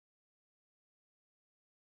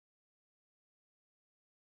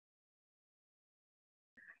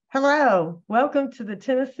Hello, welcome to the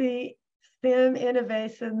Tennessee STEM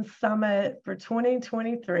Innovation Summit for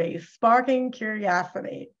 2023, Sparking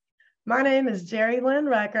Curiosity. My name is Jerry Lynn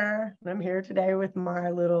Recker, and I'm here today with my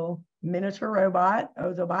little miniature robot,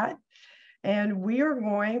 Ozobot, and we are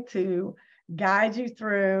going to guide you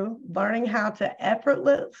through learning how to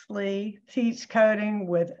effortlessly teach coding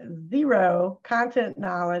with zero content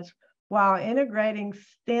knowledge while integrating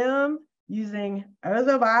STEM using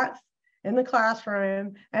Ozobots in the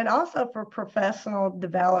classroom and also for professional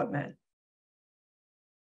development.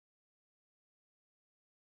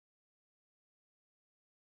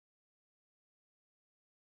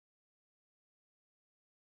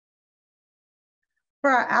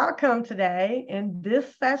 For our outcome today, in this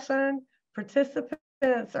session,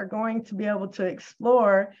 participants are going to be able to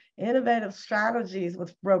explore innovative strategies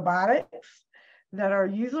with robotics that are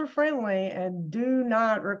user-friendly and do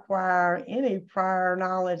not require any prior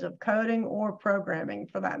knowledge of coding or programming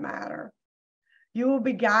for that matter. You will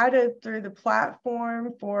be guided through the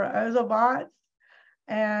platform for Ozobots,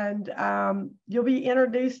 and you'll be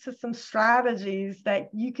introduced to some strategies that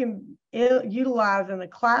you can utilize in the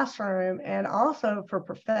classroom and also for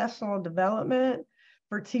professional development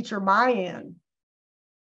for teacher buy-in.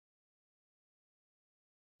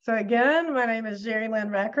 So again, my name is Jerry Lynn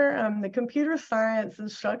Recker. I'm the computer science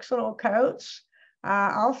instructional coach.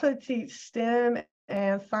 I also teach STEM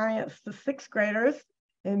and science to sixth graders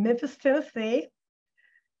in Memphis, Tennessee.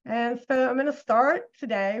 And so I'm going to start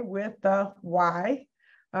today with the why.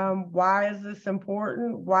 Why is this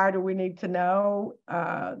important? Why do we need to know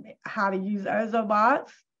how to use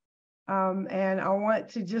Ozobots? And I want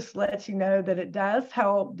to just let you know that it does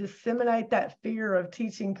help disseminate that fear of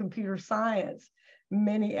teaching computer science.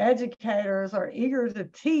 Many educators are eager to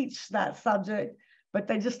teach that subject, but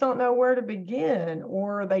they just don't know where to begin,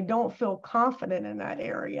 or they don't feel confident in that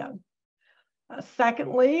area.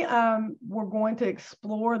 Secondly, we're going to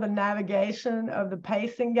explore the navigation of the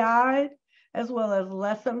pacing guide, as well as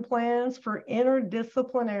lesson plans for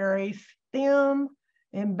interdisciplinary STEM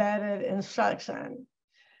embedded instruction.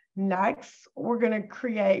 Next, we're going to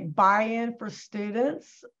create buy-in for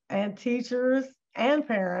students and teachers and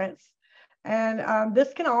parents. And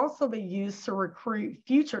this can also be used to recruit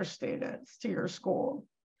future students to your school.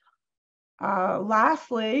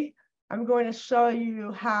 Lastly, I'm going to show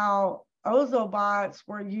you how Ozobots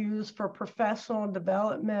were used for professional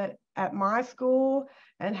development at my school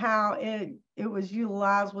and how it was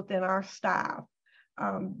utilized within our staff.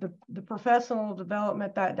 The professional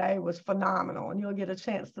development that day was phenomenal, and you'll get a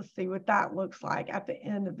chance to see what that looks like at the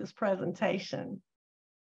end of this presentation.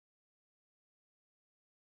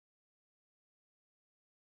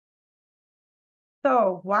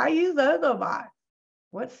 So why use Ozobots?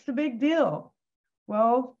 What's the big deal?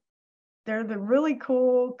 Well, they're the really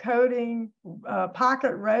cool coding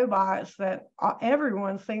pocket robots that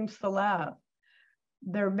everyone seems to love.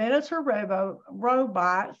 They're miniature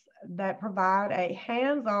robots that provide a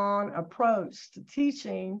hands-on approach to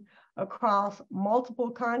teaching across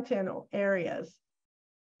multiple content areas.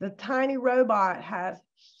 The tiny robot has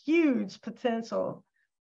huge potential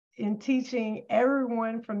in teaching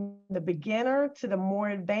everyone from the beginner to the more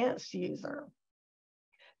advanced user.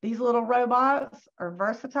 These little robots are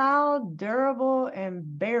versatile, durable, and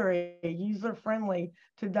very user-friendly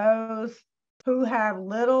to those who have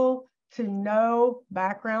little to no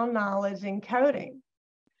background knowledge in coding.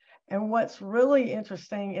 And what's really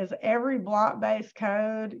interesting is every block-based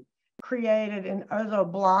code created in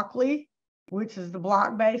Ozoblockly, which is the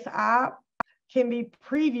block-based app, can be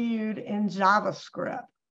previewed in JavaScript.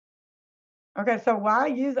 Okay, so why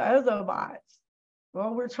use Ozobots?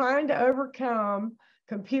 Well, we're trying to overcome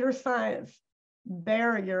computer science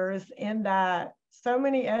barriers in that so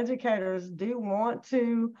many educators do want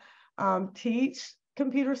to teach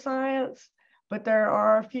computer science, but there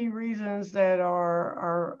are a few reasons that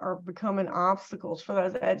are becoming obstacles for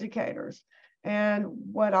those educators. And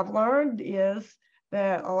what I've learned is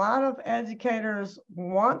that a lot of educators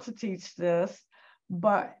want to teach this,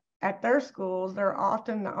 but at their schools, they're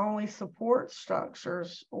often the only support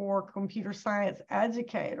structures or computer science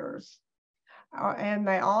educators. And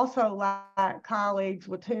they also lack colleagues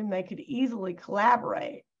with whom they could easily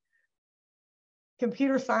collaborate.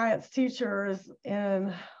 Computer science teachers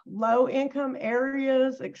in low-income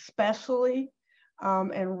areas, especially,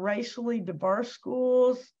 and racially diverse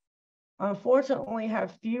schools, unfortunately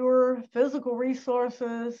have fewer physical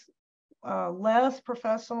resources, less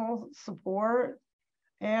professional support,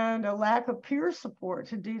 and a lack of peer support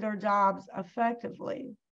to do their jobs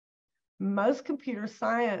effectively. Most computer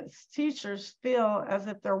science teachers feel as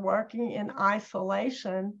if they're working in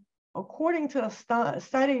isolation according to a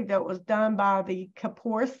study that was done by the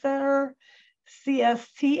Kapoor Center,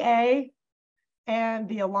 CSTA, and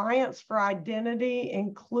the Alliance for Identity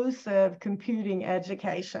Inclusive Computing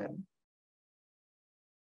Education.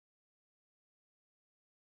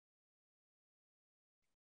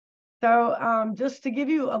 So just to give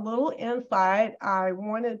you a little insight, I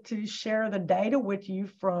wanted to share the data with you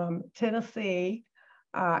from Tennessee,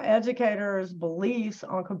 educators' beliefs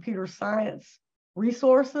on computer science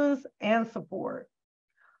resources and support.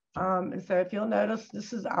 And so if you'll notice,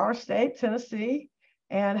 this is our state, Tennessee,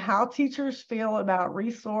 and how teachers feel about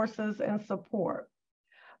resources and support.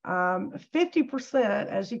 50%,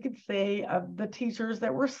 as you can see, of the teachers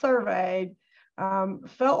that were surveyed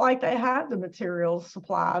felt like they had the materials,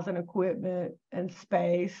 supplies, and equipment and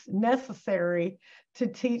space necessary to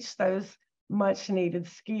teach those much needed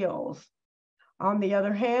skills. On the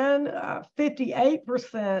other hand,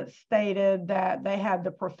 58% stated that they had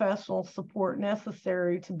the professional support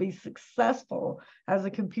necessary to be successful as a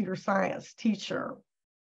computer science teacher.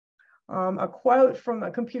 A quote from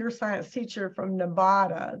a computer science teacher from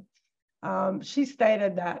Nevada, she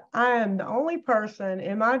stated that I am the only person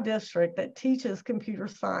in my district that teaches computer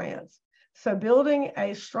science. So building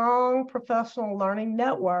a strong professional learning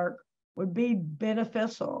network would be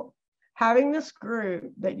beneficial. Having this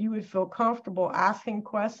group that you would feel comfortable asking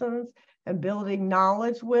questions and building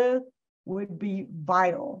knowledge with would be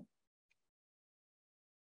vital.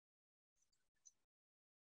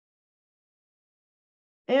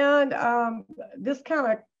 And this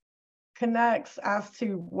kind of connects as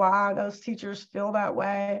to why those teachers feel that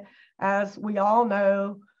way. As we all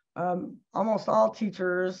know, almost all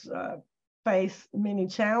teachers face many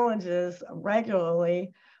challenges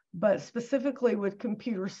regularly, but specifically with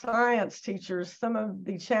computer science teachers, some of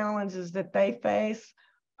the challenges that they face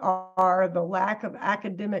are the lack of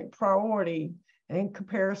academic priority in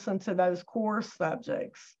comparison to those core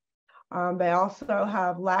subjects. They also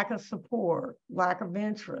have lack of support, lack of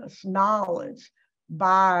interest, knowledge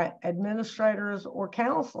by administrators or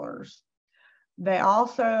counselors. They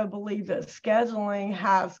also believe that scheduling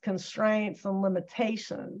has constraints and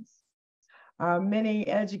limitations. Many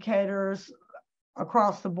educators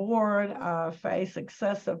across the board face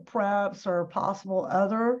excessive preps or possible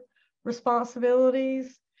other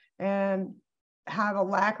responsibilities and have a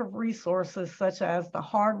lack of resources such as the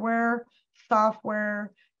hardware,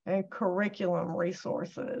 software, and curriculum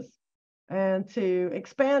resources. And to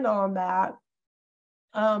expand on that,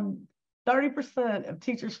 30% of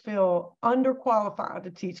teachers feel underqualified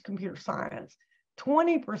to teach computer science.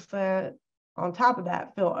 20% on top of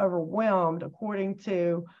that feel overwhelmed, according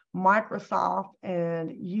to Microsoft and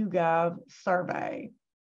YouGov survey.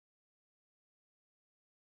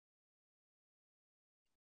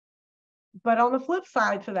 But on the flip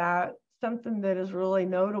side to that, something that is really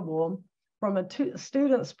notable from a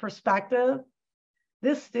student's perspective,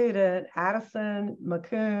 this student, Addison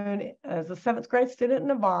McCoon, is a 7th grade student in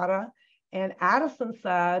Nevada, and Addison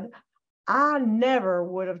said, I never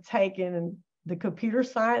would have taken the computer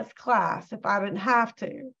science class if I didn't have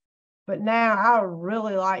to, but now I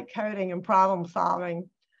really like coding and problem solving.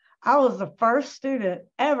 I was the first student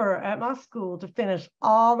ever at my school to finish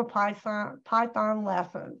all the Python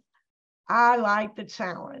lessons. I like the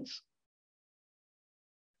challenge.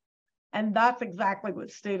 And that's exactly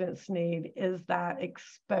what students need, is that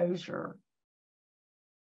exposure.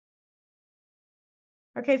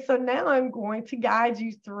 Okay, so now I'm going to guide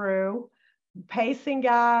you through the pacing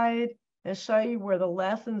guide and show you where the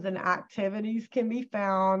lessons and activities can be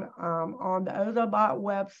found on the Ozobot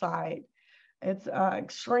website. It's an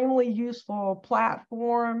extremely useful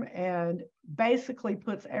platform and basically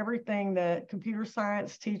puts everything that computer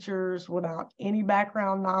science teachers without any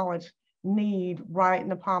background knowledge need right in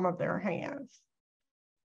the palm of their hands.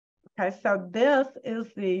 Okay, so this is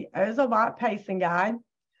the Ozobot pacing guide.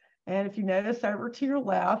 And if you notice over to your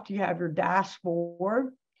left, you have your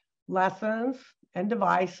dashboard, lessons, and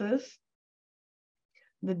devices.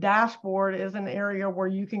 The dashboard is an area where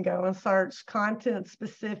you can go and search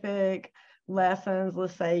content-specific lessons.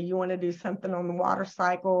 Let's say you want to do something on the water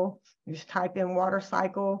cycle. You just type in water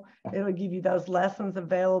cycle. It'll give you those lessons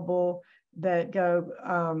available that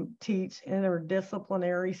go teach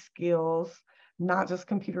interdisciplinary skills, not just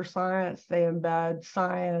computer science. They embed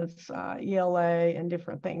science, ELA, and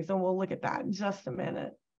different things. And we'll look at that in just a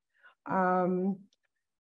minute.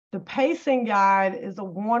 The pacing guide is a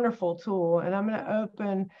wonderful tool, and I'm going to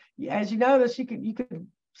open, as you notice, you could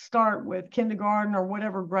start with kindergarten or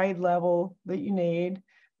whatever grade level that you need.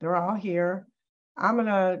 They're all here. I'm going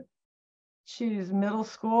to choose middle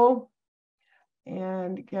school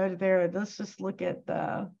and go to there. Let's just look at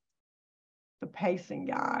the the pacing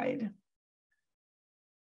guide.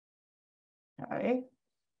 Okay.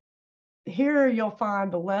 Here you'll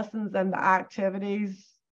find the lessons and the activities.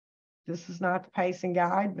 This is not the pacing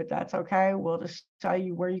guide, but that's okay. We'll just show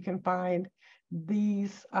you where you can find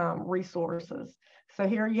these resources. So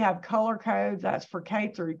here you have color codes. That's for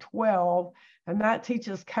K through 12, and that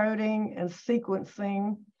teaches coding and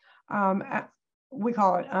sequencing. We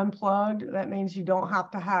call it unplugged. That means you don't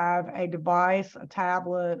have to have a device, a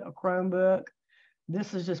tablet, a Chromebook.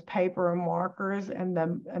 This is just paper and markers, and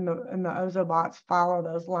the Ozobots follow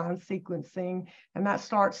those line sequencing, and that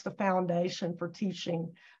starts the foundation for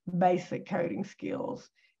teaching basic coding skills.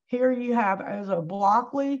 Here you have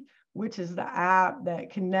Ozobot, which is the app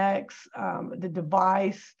that connects the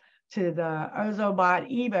device to the Ozobot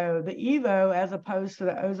Evo. The Evo, as opposed to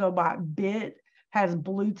the Ozobot Bit, has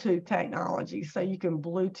Bluetooth technology, so you can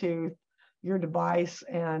Bluetooth your device,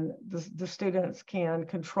 and the students can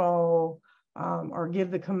control or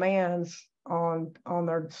give the commands on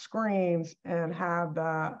their screens and have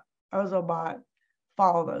the Ozobot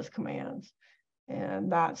follow those commands.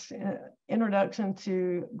 And that's Introduction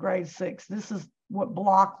to Grade 6. This is what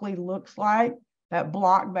Blockly looks like, that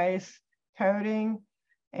block-based coding.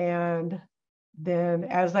 And then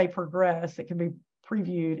as they progress, it can be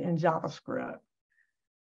previewed in JavaScript.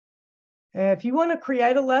 If you want to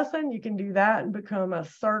create a lesson, you can do that and become a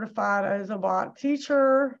certified Ozobot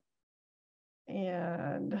teacher.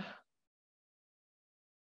 And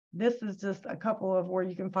this is just a couple of where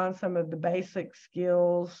you can find some of the basic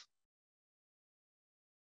skills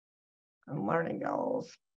and learning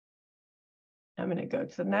goals. I'm going to go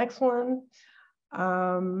to the next one.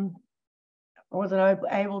 I wasn't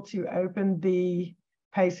able to open the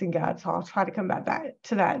pacing guide, so I'll try to come back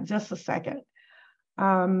to that in just a second.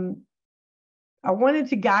 I wanted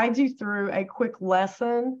to guide you through a quick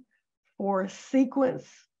lesson for sequence.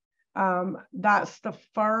 That's the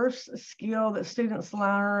first skill that students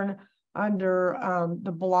learn under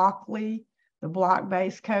the Blockly, the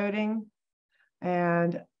block-based coding.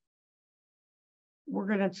 And we're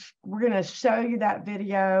gonna show you that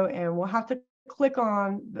video, and we'll have to click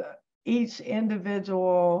on each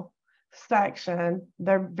individual section.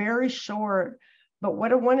 They're very short, but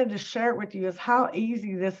what I wanted to share with you is how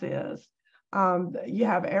easy this is. You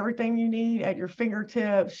have everything you need at your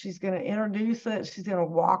fingertips. She's going to introduce it. She's going to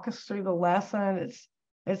walk us through the lesson.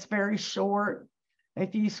 It's very short.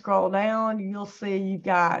 If you scroll down, you'll see you've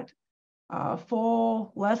got a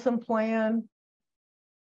full lesson plan.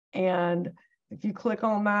 And if you click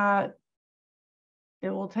on that, it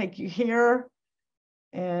will take you here.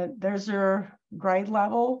 And there's your grade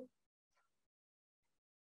level,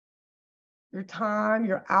 your time,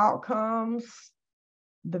 your outcomes,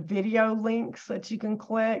 the video links that you can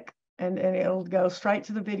click, and it'll go straight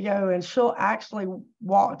to the video, and she'll actually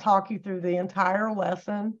talk you through the entire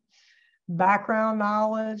lesson, background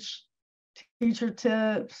knowledge, teacher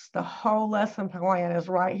tips. The whole lesson plan is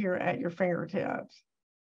right here at your fingertips.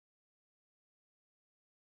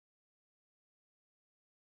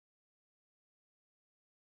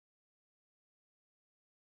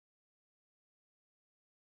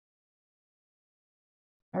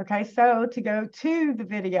 Okay, so to go to the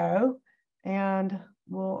video, and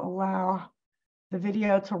we'll allow the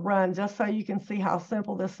video to run just so you can see how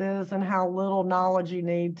simple this is and how little knowledge you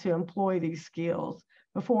need to employ these skills.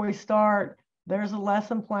 Before we start, there's a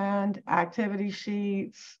lesson plan, activity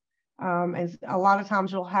sheets, and a lot of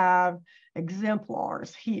times you'll have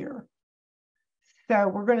exemplars here. So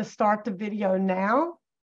we're going to start the video now.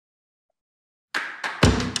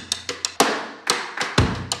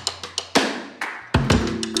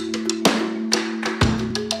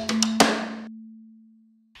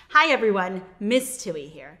 Hi everyone, Miss Tui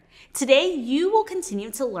here. Today you will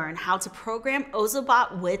continue to learn how to program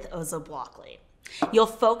Ozobot with Ozobot. You'll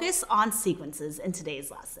focus on sequences in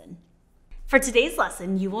today's lesson. For today's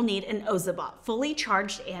lesson, you will need an Ozobot fully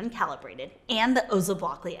charged and calibrated, and the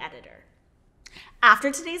Ozobot editor.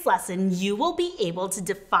 After today's lesson, you will be able to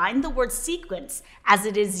define the word sequence as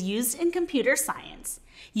it is used in computer science,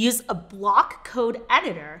 use a block code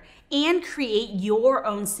editor, and create your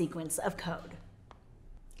own sequence of code.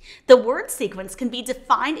 The word sequence can be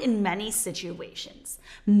defined in many situations.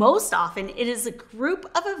 Most often, it is a group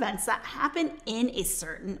of events that happen in a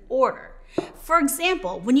certain order. For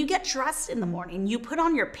example, when you get dressed in the morning, you put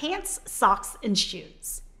on your pants, socks, and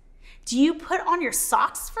shoes. Do you put on your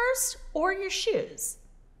socks first or your shoes?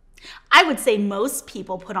 I would say most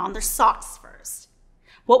people put on their socks first.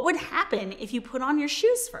 What would happen if you put on your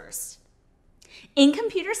shoes first? In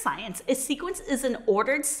computer science, a sequence is an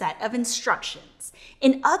ordered set of instructions.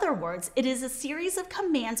 In other words, it is a series of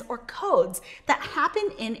commands or codes that happen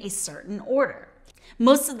in a certain order.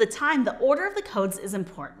 Most of the time, the order of the codes is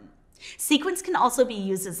important. Sequence can also be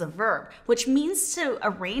used as a verb, which means to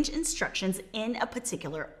arrange instructions in a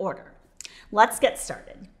particular order. Let's get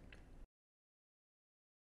started.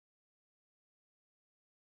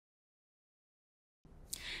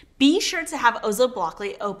 Be sure to have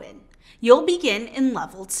Ozobot open. You'll begin in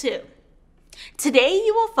level 2. Today,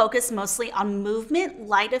 you will focus mostly on movement,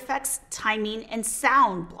 light effects, timing, and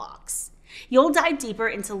sound blocks. You'll dive deeper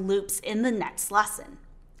into loops in the next lesson.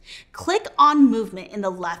 Click on movement in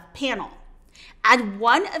the left panel. Add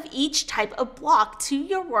one of each type of block to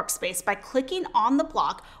your workspace by clicking on the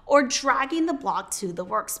block or dragging the block to the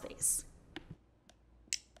workspace.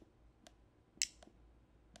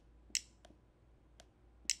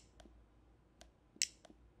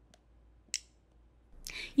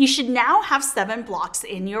 You should now have 7 blocks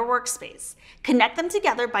in your workspace. Connect them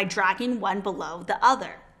together by dragging one below the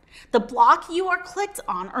other. The block you are clicked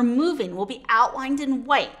on or moving will be outlined in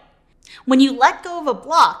white. When you let go of a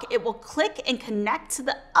block, it will click and connect to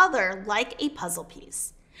the other like a puzzle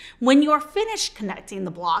piece. When you are finished connecting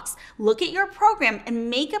the blocks, look at your program and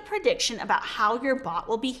make a prediction about how your bot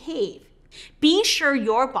will behave. Be sure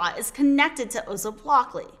your bot is connected to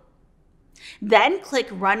Ozobot. Then click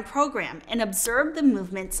Run Program and observe the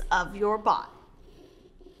movements of your bot.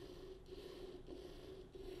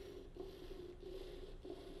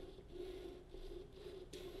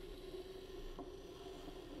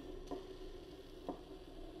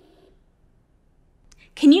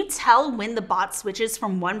 Can you tell when the bot switches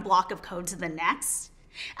from one block of code to the next?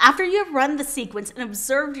 After you have run the sequence and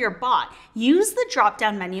observed your bot, use the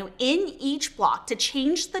drop-down menu in each block to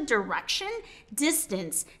change the direction,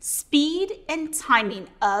 distance, speed, and timing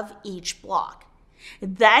of each block.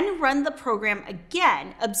 Then run the program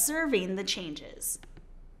again, observing the changes.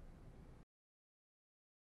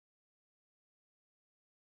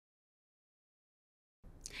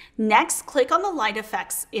 Next, click on the light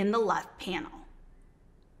effects in the left panel.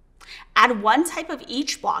 Add one type of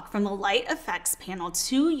each block from the Light Effects panel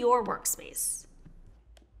to your workspace.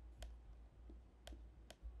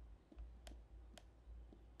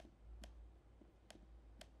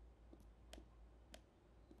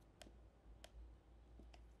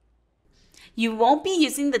 You won't be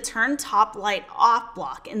using the Turn Top Light Off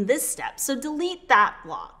block in this step, so delete that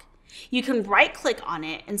block. You can right-click on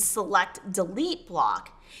it and select Delete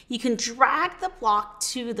Block. You can drag the block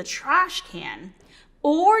to the trash can,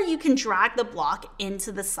 or you can drag the block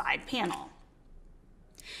into the side panel.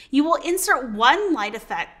 You will insert one light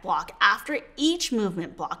effect block after each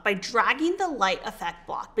movement block by dragging the light effect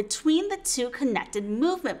block between the two connected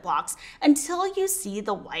movement blocks until you see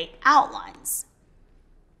the white outlines.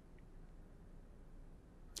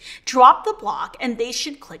 Drop the block and they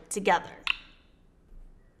should click together.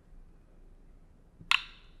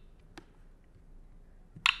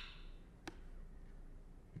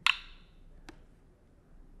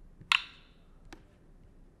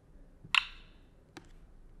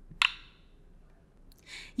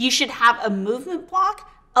 You should have a movement block,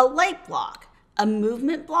 a light block, a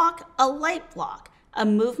movement block, a light block, a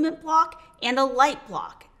movement block, and a light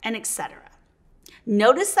block, and etc.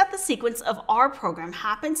 Notice that the sequence of our program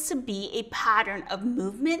happens to be a pattern of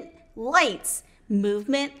movement, lights,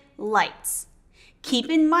 movement, lights. Keep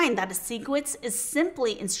in mind that a sequence is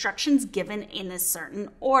simply instructions given in a certain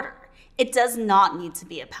order. It does not need to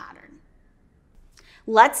be a pattern.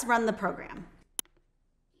 Let's run the program.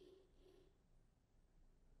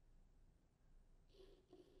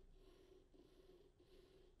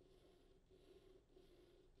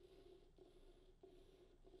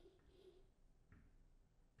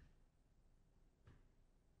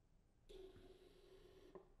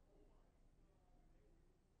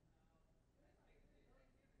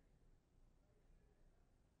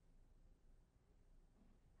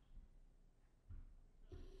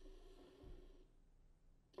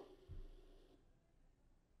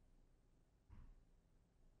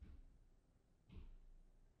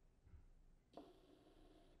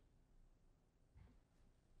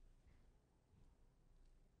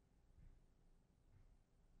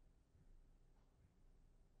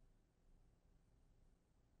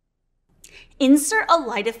 Insert a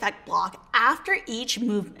light effect block after each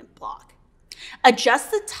movement block.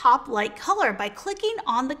 Adjust the top light color by clicking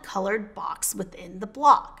on the colored box within the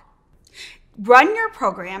block. Run your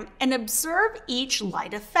program and observe each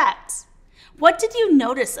light effect. What did you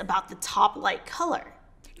notice about the top light color?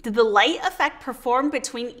 Did the light effect performed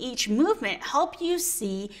between each movement help you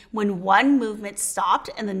see when one movement stopped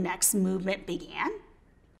and the next movement began?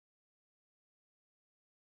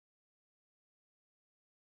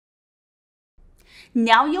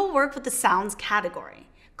 Now you'll work with the sounds category.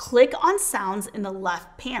 Click on sounds in the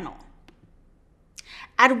left panel.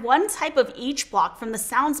 Add one type of each block from the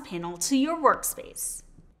sounds panel to your workspace.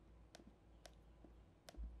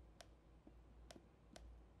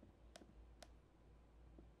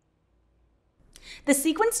 The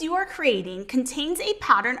sequence you are creating contains a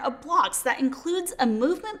pattern of blocks that includes a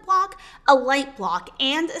movement block, a light block,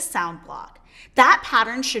 and a sound block. That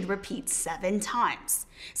pattern should repeat 7 times.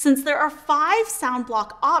 Since there are 5 sound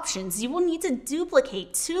block options, you will need to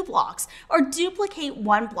duplicate 2 blocks or duplicate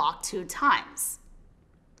 1 block 2 times.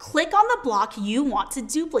 Click on the block you want to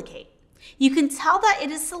duplicate. You can tell that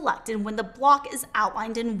it is selected when the block is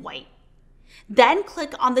outlined in white. Then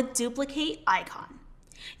click on the duplicate icon.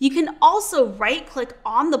 You can also right-click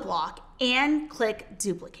on the block and click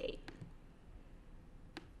Duplicate.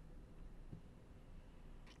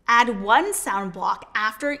 Add one sound block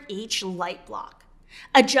after each light block.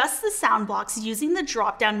 Adjust the sound blocks using the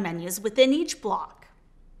drop-down menus within each block.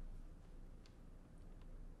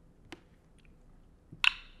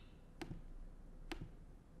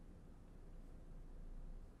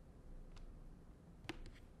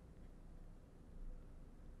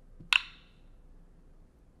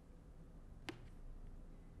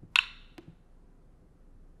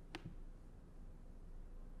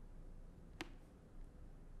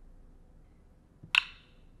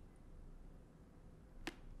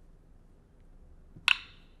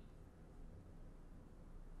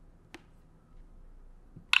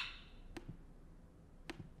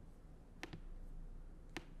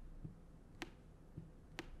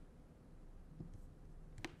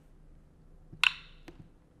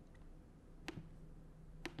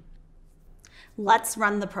 Let's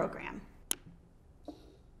run the program.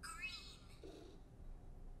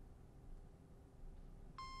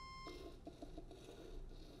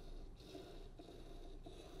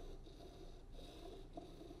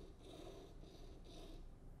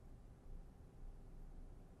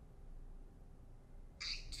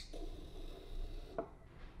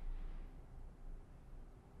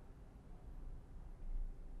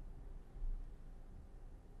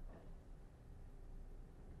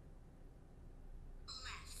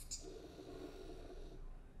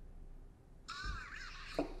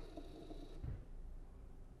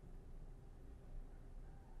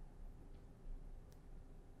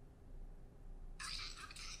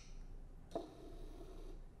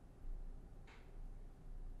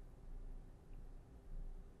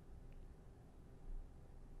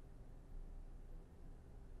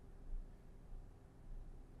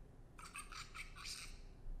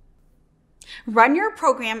 Run your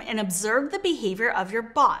program and observe the behavior of your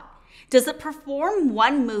bot. Does it perform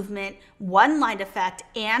one movement, one light effect,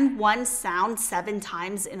 and one sound 7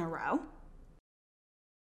 times in a row?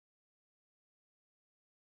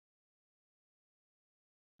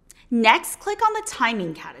 Next, click on the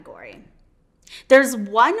timing category. There's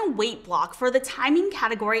one wait block for the timing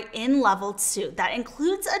category in level 2 that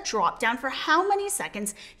includes a drop-down for how many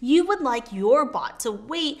seconds you would like your bot to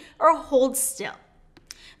wait or hold still.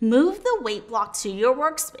 Move the wait block to your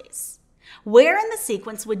workspace. Where in the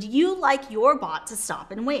sequence would you like your bot to stop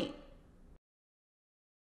and wait?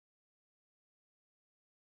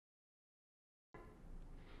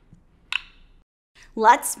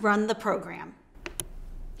 Let's run the program.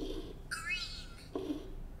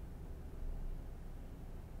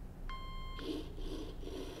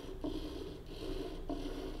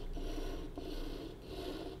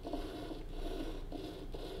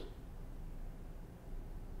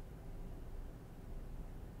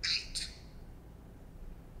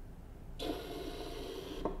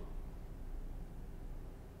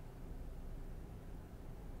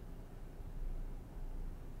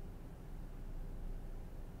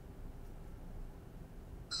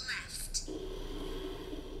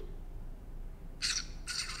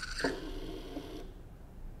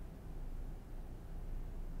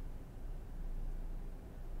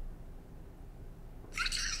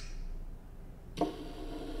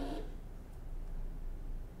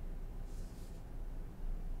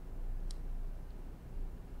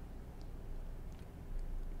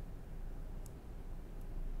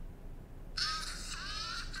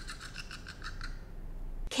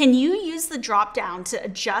 Can you use the drop-down to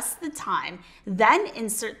adjust the time, then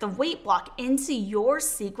insert the wait block into your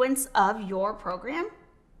sequence of your program?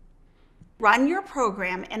 Run your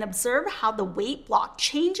program and observe how the wait block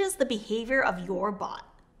changes the behavior of your bot.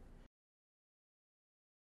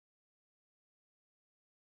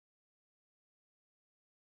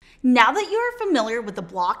 Now that you are familiar with the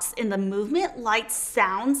blocks in the movement, light,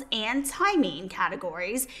 sounds, and timing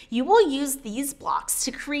categories, you will use these blocks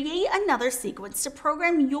to create another sequence to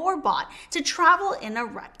program your bot to travel in a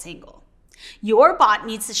rectangle. Your bot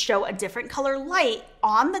needs to show a different color light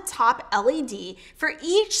on the top LED for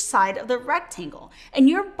each side of the rectangle, and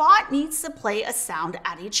your bot needs to play a sound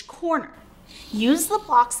at each corner. Use the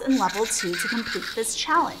blocks in level 2 to complete this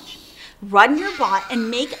challenge. Run your bot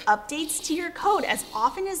and make updates to your code as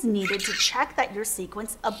often as needed to check that your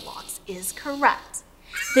sequence of blocks is correct.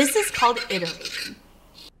 This is called iterating.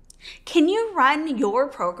 Can you run your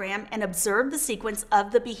program and observe the sequence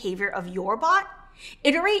of the behavior of your bot?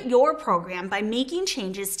 Iterate your program by making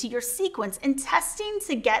changes to your sequence and testing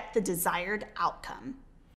to get the desired outcome.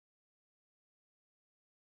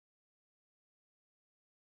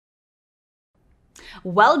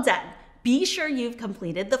 Well done. Be sure you've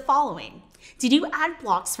completed the following. Did you add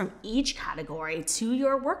blocks from each category to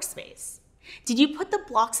your workspace? Did you put the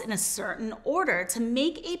blocks in a certain order to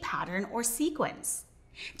make a pattern or sequence?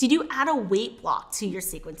 Did you add a wait block to your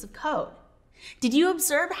sequence of code? Did you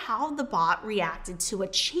observe how the bot reacted to a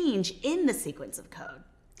change in the sequence of code?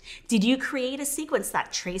 Did you create a sequence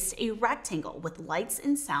that traced a rectangle with lights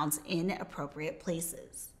and sounds in appropriate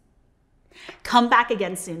places? Come back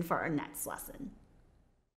again soon for our next lesson.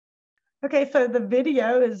 Okay, so the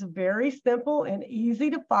video is very simple and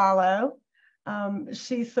easy to follow.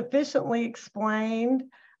 She sufficiently explained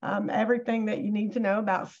everything that you need to know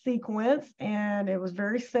about sequence, and it was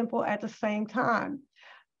very simple at the same time.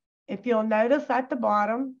 If you'll notice at the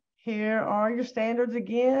bottom, here are your standards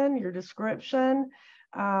again, your description,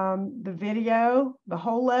 the video, the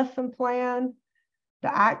whole lesson plan.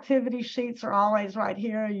 The activity sheets are always right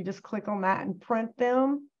here. You just click on that and print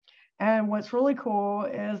them. And what's really cool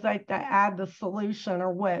is that they add the solution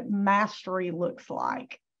or what mastery looks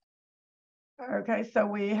like. Okay, so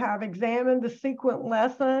we have examined the sequence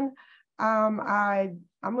lesson. I'm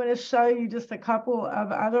going to show you just a couple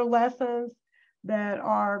of other lessons that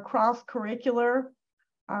are cross-curricular.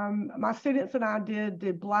 My students and I did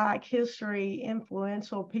the Black History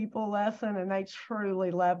Influential People lesson, and they truly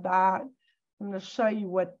loved that. I'm going to show you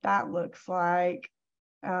what that looks like.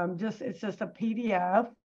 It's just a PDF.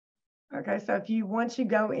 Okay, so once you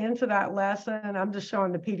go into that lesson, I'm just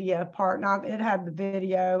showing the PDF part. Now it had the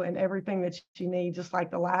video and everything that you need, just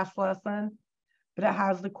like the last lesson, but it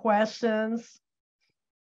has the questions.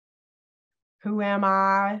 Who am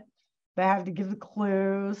I? They have to give the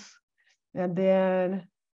clues, and then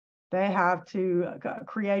they have to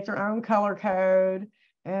create their own color code.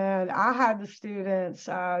 And I had the students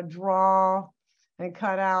draw and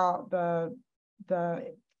cut out the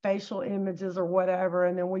facial images or whatever,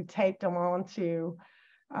 and then we taped them onto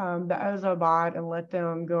the Ozobot and let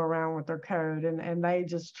them go around with their code, and they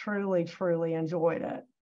just truly enjoyed it.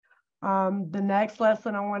 The next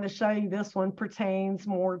lesson I want to show you, this one pertains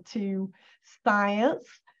more to science.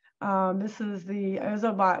 This is the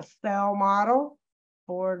Ozobot cell model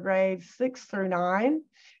for grades 6 through 9.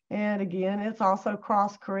 And again, it's also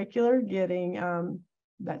cross-curricular, getting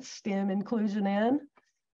that STEM inclusion in.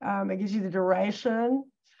 It gives you the duration.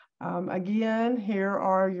 Again, here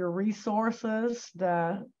are your resources,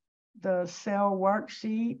 the cell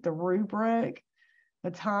worksheet, the rubric,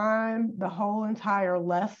 the time, the whole entire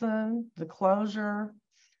lesson, the closure.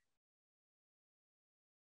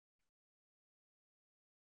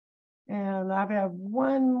 And I have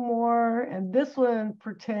one more, and this one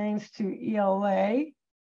pertains to ELA.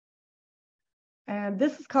 And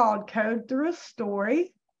this is called Code Through a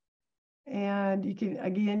Story. And you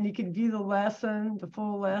can view the lesson, the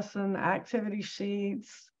full lesson, activity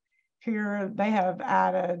sheets. Here they have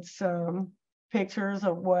added some pictures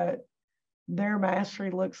of what their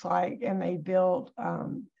mastery looks like, and they built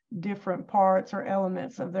different parts or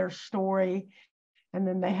elements of their story, and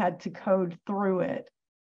then they had to code through it.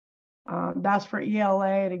 That's for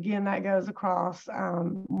ELA, and again, that goes across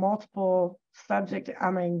multiple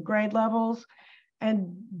grade levels.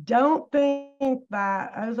 And don't think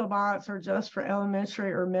that Ozobots are just for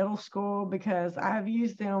elementary or middle school, because I've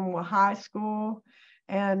used them with high school,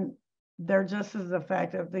 and they're just as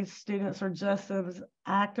effective. These students are just as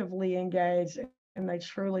actively engaged, and they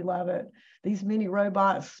truly love it. These mini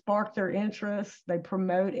robots spark their interest, they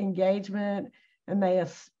promote engagement, and they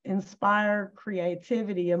inspire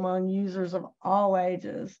creativity among users of all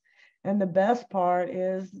ages. And the best part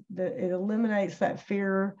is that it eliminates that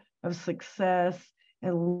fear of success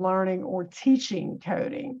in learning or teaching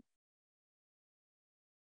coding.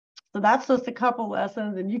 So that's just a couple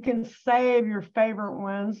lessons, and you can save your favorite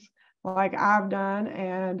ones like I've done,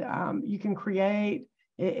 and you can create,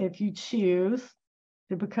 if you choose,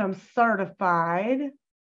 to become certified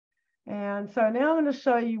And so now I'm going to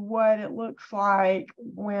show you what it looks like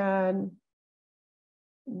when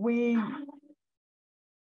we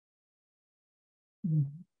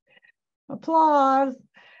applause.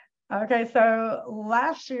 Okay, so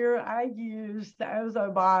last year I used the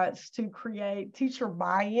Ozobots to create teacher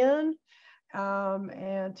buy-in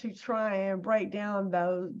and to try and break down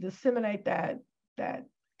disseminate that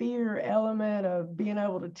fear element of being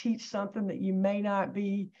able to teach something that you may not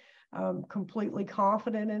be completely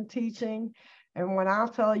confident in teaching. And when I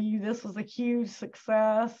tell you this was a huge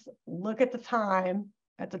success, look at the time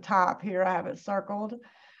at the top here. I have it circled.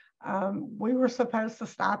 We were supposed to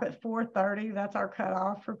stop at 4:30. That's our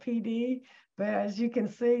cutoff for PD. But as you can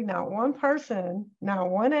see, not one person, not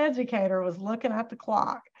one educator was looking at the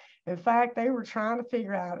clock. In fact, they were trying to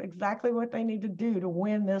figure out exactly what they need to do to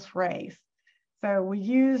win this race. So we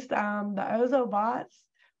used the Ozobots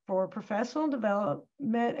for professional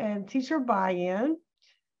development and teacher buy-in.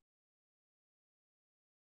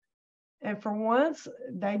 And for once,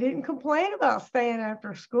 they didn't complain about staying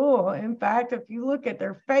after school. In fact, if you look at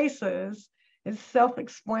their faces, it's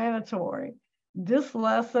self-explanatory. This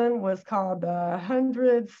lesson was called the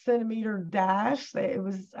 100-centimeter dash. It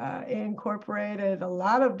incorporated a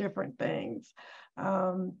lot of different things,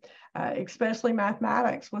 especially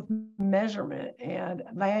mathematics with measurement. And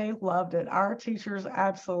they loved it. Our teachers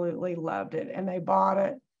absolutely loved it, and they bought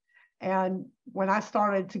it. And when I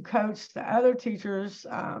started to coach the other teachers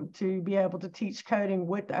to be able to teach coding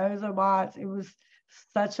with the Ozobots, it was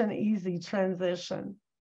such an easy transition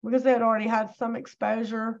because they had already had some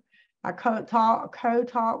exposure. I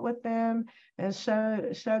co-taught with them and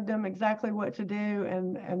showed them exactly what to do,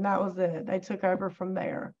 and that was it. They took over from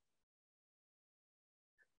there.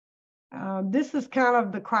 This is kind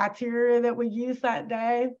of the criteria that we used that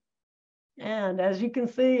day. And as you can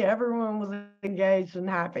see, everyone was engaged and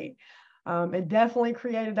happy. It definitely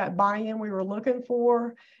created that buy-in we were looking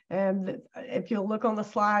for. And if you'll look on the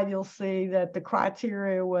slide, you'll see that the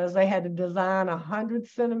criteria was they had to design a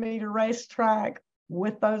 100-centimeter racetrack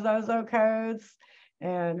with those Ozo codes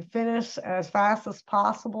and finish as fast as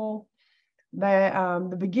possible.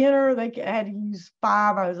 The beginner, they had to use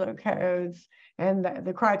 5 Ozo codes. And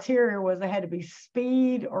the criteria was they had to be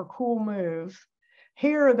speed or cool moves.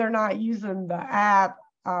 Here, they're not using the app,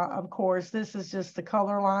 of course. This is just the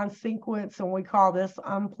color line sequence, and we call this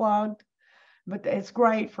unplugged. But it's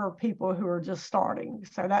great for people who are just starting.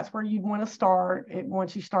 So that's where you'd want to start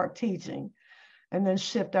once you start teaching, and then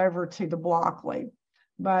shift over to the Blockly.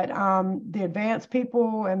 But the advanced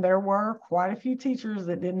people, and there were quite a few teachers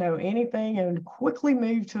that didn't know anything and quickly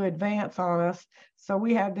moved to advance on us. So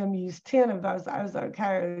we had them use 10 of those Ozo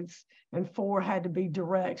codes, and 4 had to be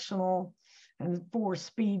directional, and 4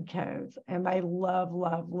 speed codes, and they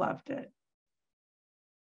loved it.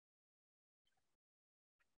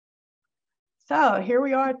 So here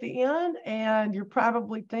we are at the end, and you're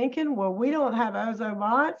probably thinking, well, we don't have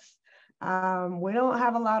Ozobots. We don't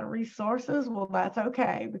have a lot of resources. Well, that's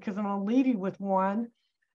okay, because I'm going to leave you with one.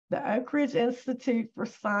 The Oak Ridge Institute for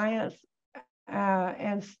Science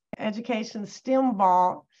and Education STEM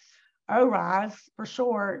Vault, ORISE for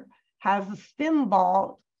short, has a STEM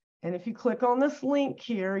Vault. And if you click on this link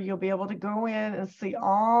here, you'll be able to go in and see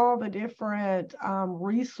all the different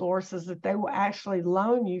resources that they will actually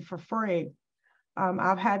loan you for free.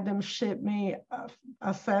 I've had them ship me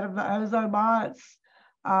a set of the Ozobots,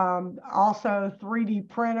 also 3D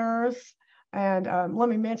printers. And let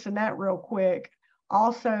me mention that real quick.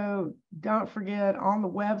 Also, don't forget on the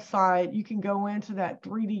website, you can go into that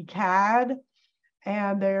 3D CAD,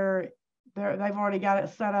 and they've already got it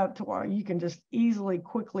set up to where you can just easily,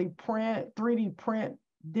 quickly 3D print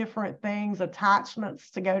different things,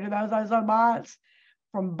 attachments to go to those Ozobots.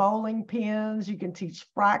 From bowling pins, you can teach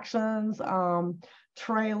fractions,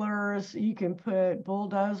 trailers, you can put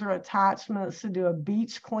bulldozer attachments to do a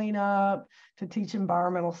beach cleanup, to teach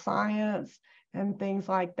environmental science, and things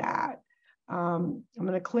like that. I'm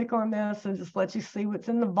going to click on this and just let you see what's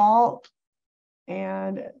in the vault.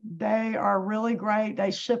 And they are really great.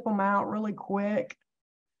 They ship them out really quick.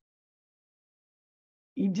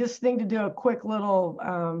 You just need to do a quick little,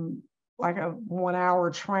 like a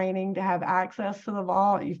 1-hour training to have access to the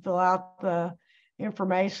vault. You fill out the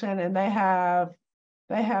information, and they have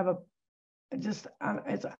it's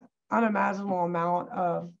an unimaginable amount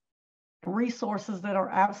of resources that are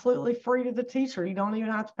absolutely free to the teacher. You don't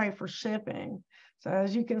even have to pay for shipping. So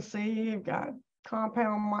as you can see, you've got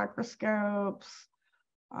compound microscopes,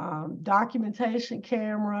 documentation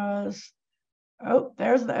cameras. Oh,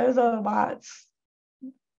 there's the Ozobots.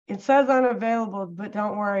 It says unavailable, but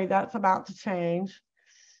don't worry, that's about to change.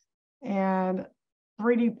 And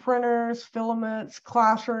 3D printers, filaments,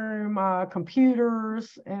 classroom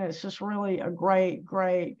computers, and it's just really a great,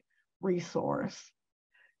 great resource.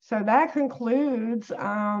 So that concludes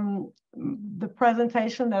the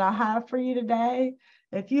presentation that I have for you today.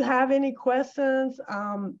 If you have any questions,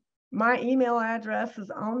 my email address is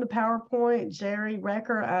on the PowerPoint,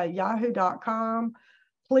 jerryrecker@yahoo.com.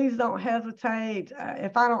 Please don't hesitate.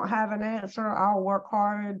 If I don't have an answer, I'll work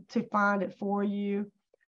hard to find it for you.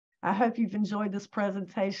 I hope you've enjoyed this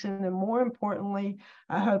presentation, and more importantly,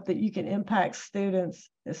 I hope that you can impact students,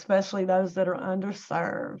 especially those that are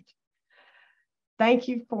underserved. Thank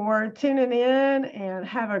you for tuning in, and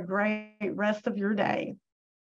have a great rest of your day.